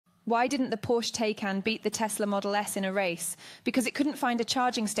Why didn't the Porsche Taycan beat the Tesla Model S in a race? Because it couldn't find a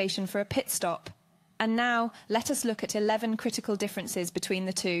charging station for a pit stop. And now, let us look at 11 critical differences between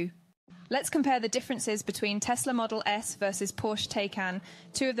the two. Let's compare the differences between Tesla Model S versus Porsche Taycan,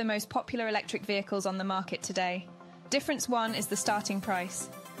 two of the most popular electric vehicles on the market today. Difference 1 is the starting price.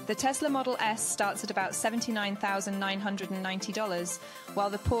 The Tesla Model S starts at about $79,990, while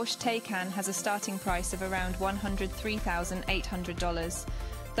the Porsche Taycan has a starting price of around $103,800.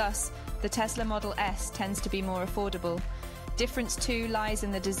 Thus, the Tesla Model S tends to be more affordable. Difference 2 lies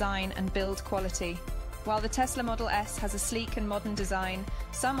in the design and build quality. While the Tesla Model S has a sleek and modern design,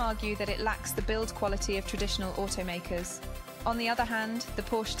 some argue that it lacks the build quality of traditional automakers. On the other hand, the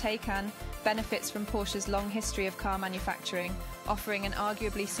Porsche Taycan benefits from Porsche's long history of car manufacturing, offering an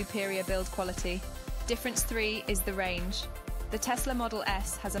arguably superior build quality. Difference 3 is the range. The Tesla Model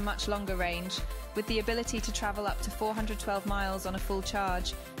S has a much longer range, with the ability to travel up to 412 miles on a full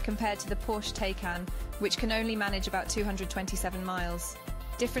charge, compared to the Porsche Taycan, which can only manage about 227 miles.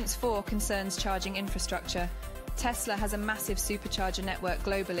 Difference 4 concerns charging infrastructure. Tesla has a massive supercharger network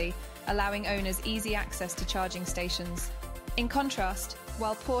globally, allowing owners easy access to charging stations. In contrast,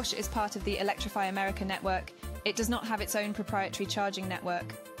 while Porsche is part of the Electrify America network, it does not have its own proprietary charging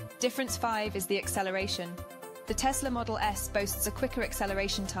network. Difference 5 is the acceleration. The Tesla Model S boasts a quicker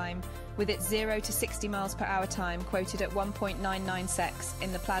acceleration time, with its 0 to 60 miles per hour time quoted at 1.99 seconds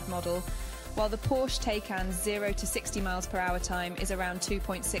in the Plaid model, while the Porsche Taycan's 0 to 60 miles per hour time is around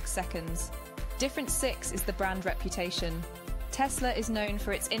 2.6 seconds. Difference 6 is the brand reputation. Tesla is known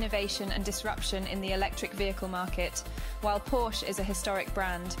for its innovation and disruption in the electric vehicle market, while Porsche is a historic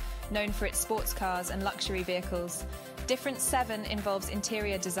brand, known for its sports cars and luxury vehicles. Difference 7 involves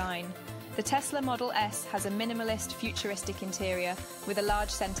interior design. The Tesla Model S has a minimalist, futuristic interior with a large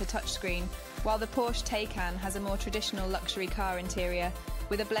center touchscreen, while the Porsche Taycan has a more traditional luxury car interior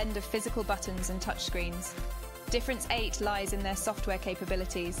with a blend of physical buttons and touchscreens. Difference 8 lies in their software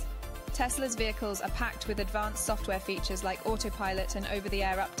capabilities. Tesla's vehicles are packed with advanced software features like autopilot and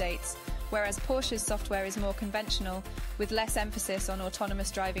over-the-air updates, whereas Porsche's software is more conventional, with less emphasis on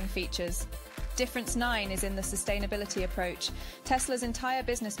autonomous driving features. Difference 9 is in the sustainability approach. Tesla's entire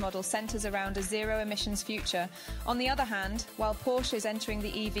business model centers around a zero-emissions future. On the other hand, while Porsche is entering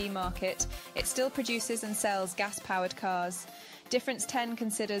the EV market, it still produces and sells gas-powered cars. Difference 10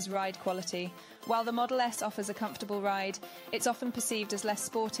 considers ride quality. While the Model S offers a comfortable ride, it's often perceived as less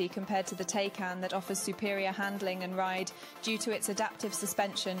sporty compared to the Taycan that offers superior handling and ride due to its adaptive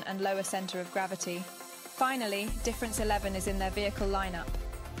suspension and lower center of gravity. Finally, difference 11 is in their vehicle lineup.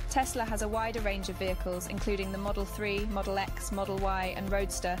 Tesla has a wider range of vehicles, including the Model 3, Model X, Model Y and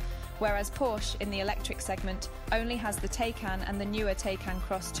Roadster, whereas Porsche, in the electric segment, only has the Taycan and the newer Taycan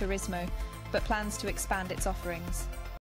Cross Turismo, but plans to expand its offerings.